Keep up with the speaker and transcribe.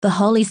The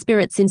Holy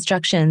Spirit's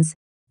Instructions.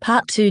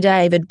 Part 2.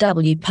 David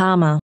W.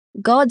 Palmer.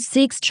 God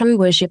seeks true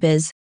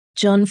worshippers.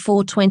 John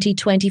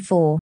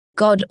 4:20-24.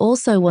 God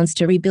also wants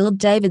to rebuild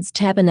David's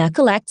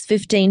tabernacle. Acts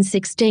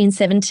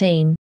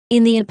 15:16-17.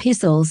 In the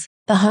epistles,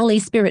 the Holy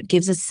Spirit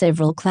gives us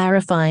several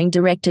clarifying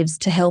directives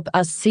to help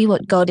us see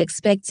what God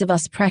expects of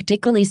us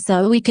practically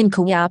so we can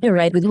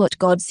cooperate with what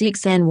God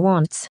seeks and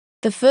wants.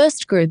 The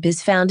first group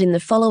is found in the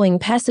following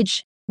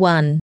passage.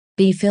 1.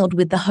 Be filled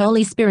with the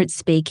Holy Spirit,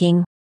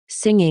 speaking,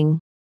 singing,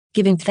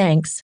 giving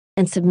thanks,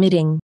 and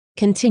submitting.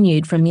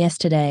 Continued from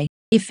yesterday.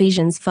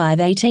 Ephesians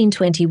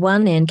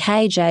 5:18-21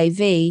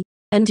 NKJV.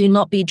 And do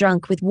not be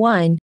drunk with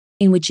wine,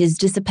 in which is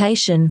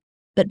dissipation,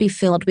 but be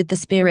filled with the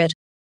Spirit.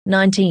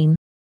 19.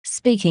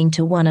 Speaking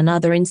to one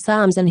another in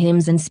psalms and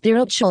hymns and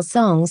spiritual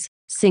songs,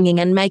 singing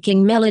and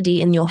making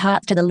melody in your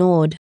heart to the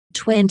Lord.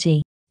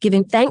 20.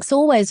 Giving thanks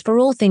always for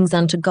all things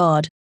unto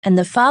God, and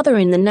the Father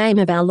in the name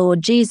of our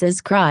Lord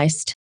Jesus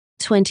Christ.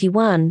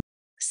 21.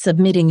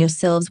 Submitting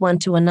yourselves one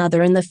to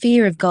another in the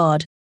fear of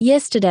God.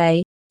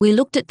 Yesterday, we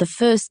looked at the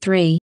first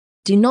three.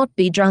 Do not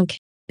be drunk,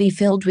 be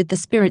filled with the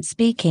Spirit,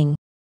 speaking.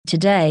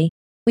 Today,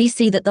 we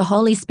see that the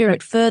Holy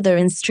Spirit further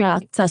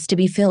instructs us to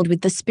be filled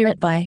with the Spirit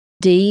by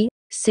d.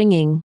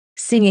 Singing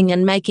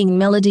and making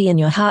melody in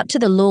your heart to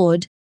the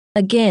Lord.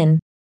 Again,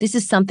 this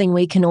is something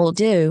we can all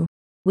do.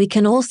 We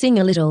can all sing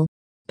a little,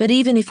 but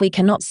even if we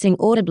cannot sing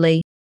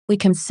audibly, we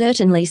can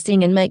certainly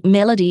sing and make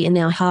melody in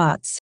our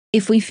hearts.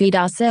 If we feed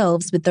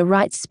ourselves with the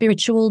right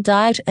spiritual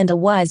diet and a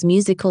wise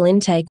musical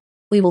intake,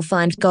 we will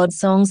find God's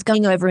songs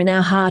going over in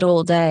our heart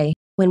all day,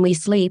 when we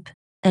sleep,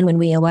 and when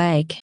we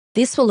awake.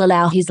 This will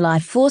allow His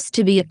life force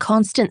to be a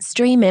constant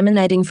stream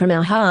emanating from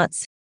our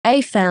hearts,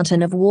 a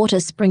fountain of water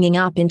springing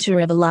up into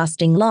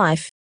everlasting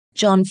life.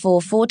 John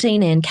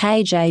 4:14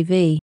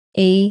 NKJV.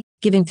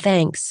 Giving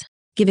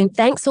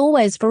thanks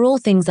always for all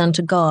things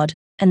unto God,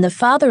 and the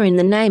Father in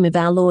the name of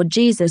our Lord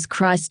Jesus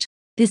Christ.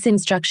 This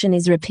instruction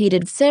is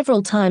repeated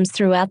several times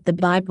throughout the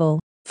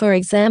Bible. For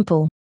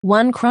example,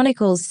 1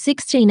 Chronicles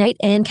 16:8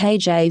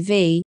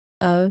 NKJV.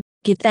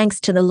 Give thanks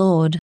to the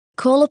Lord,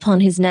 call upon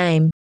His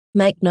name,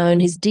 make known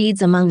His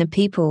deeds among the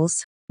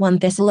peoples. 1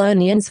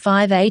 Thessalonians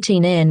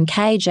 5:18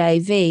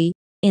 NKJV.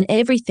 In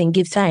everything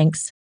give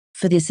thanks,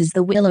 for this is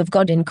the will of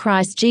God in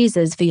Christ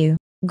Jesus for you.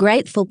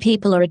 Grateful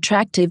people are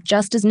attractive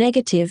just as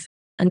negative,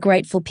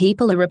 ungrateful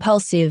people are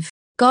repulsive.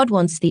 God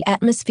wants the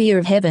atmosphere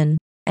of heaven,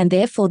 and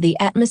therefore the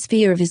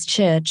atmosphere of His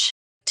church,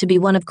 to be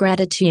one of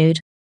gratitude,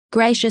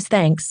 gracious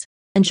thanks,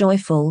 and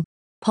joyful,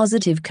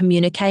 positive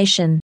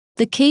communication.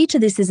 The key to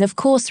this is of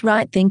course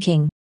right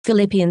thinking.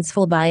 Philippians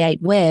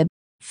 4:8 Web.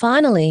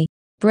 Finally,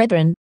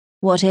 brethren,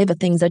 whatever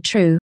things are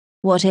true,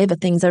 whatever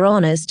things are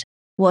honest,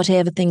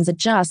 whatever things are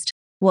just,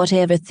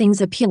 whatever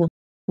things are pure,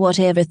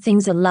 whatever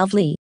things are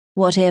lovely,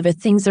 whatever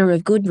things are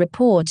of good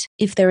report,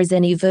 if there is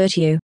any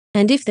virtue,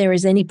 and if there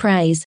is any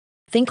praise,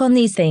 think on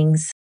these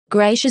things.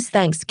 Gracious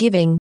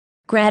thanksgiving,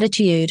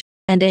 gratitude,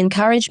 and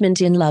encouragement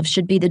in love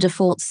should be the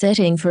default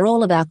setting for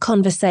all of our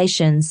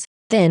conversations.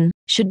 Then,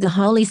 should the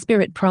Holy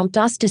Spirit prompt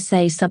us to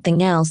say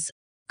something else,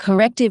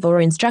 corrective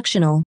or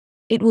instructional,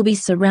 it will be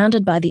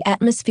surrounded by the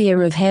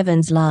atmosphere of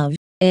heaven's love.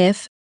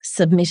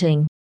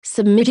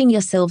 Submitting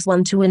yourselves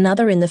one to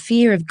another in the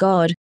fear of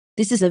God.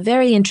 This is a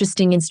very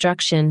interesting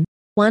instruction,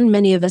 one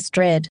many of us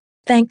dread.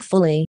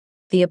 Thankfully,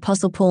 the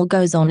Apostle Paul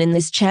goes on in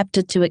this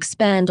chapter to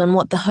expand on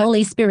what the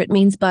Holy Spirit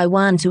means by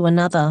one to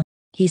another.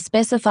 He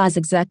specifies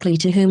exactly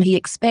to whom he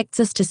expects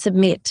us to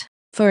submit.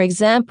 For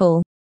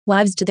example,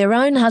 wives to their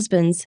own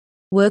husbands,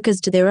 workers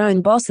to their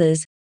own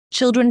bosses,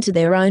 children to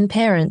their own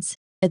parents,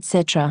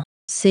 etc.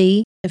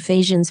 See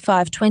Ephesians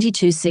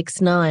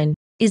 5:22-6-9.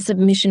 Is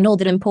submission all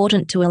that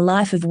important to a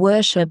life of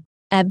worship?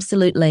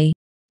 Absolutely.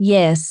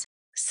 Yes.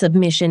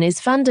 Submission is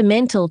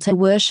fundamental to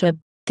worship.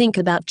 Think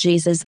about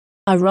Jesus,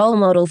 a role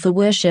model for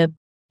worship.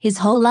 His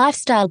whole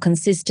lifestyle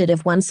consisted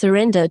of one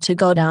surrender to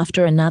God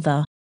after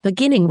another,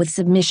 beginning with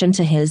submission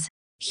to his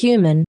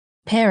human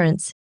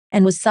parents,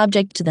 and was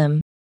subject to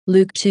them.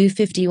 Luke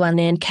 2:51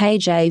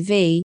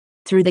 NKJV.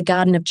 Through the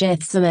Garden of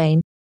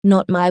Gethsemane,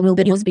 not my will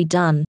but yours be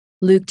done.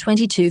 Luke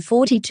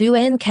 22:42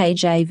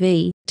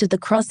 NKJV. To the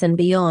cross and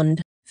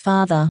beyond.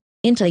 Father,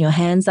 into your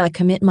hands I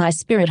commit my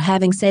spirit.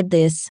 Having said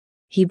this,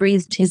 he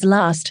breathed his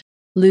last.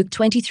 Luke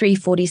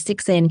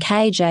 23:46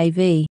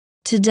 NKJV.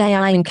 Today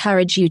I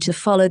encourage you to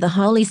follow the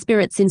Holy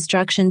Spirit's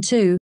instruction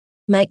to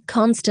make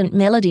constant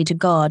melody to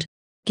God,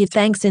 give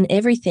thanks in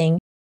everything,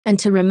 and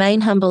to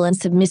remain humble and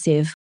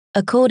submissive,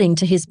 according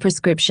to His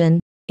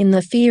prescription, in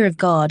the fear of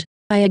God.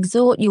 I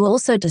exhort you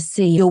also to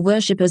see your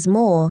worship as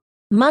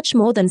much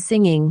more than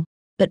singing,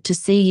 but to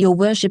see your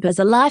worship as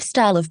a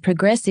lifestyle of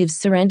progressive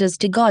surrenders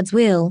to God's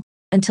will,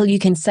 until you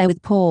can say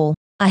with Paul,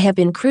 I have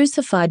been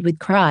crucified with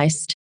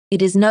Christ.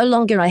 It is no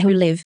longer I who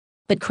live,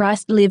 but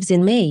Christ lives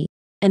in me,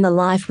 and the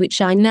life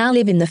which I now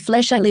live in the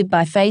flesh I live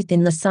by faith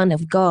in the Son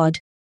of God,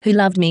 who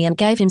loved me and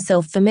gave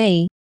Himself for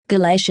me.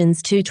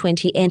 Galatians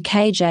 2:20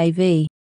 NKJV.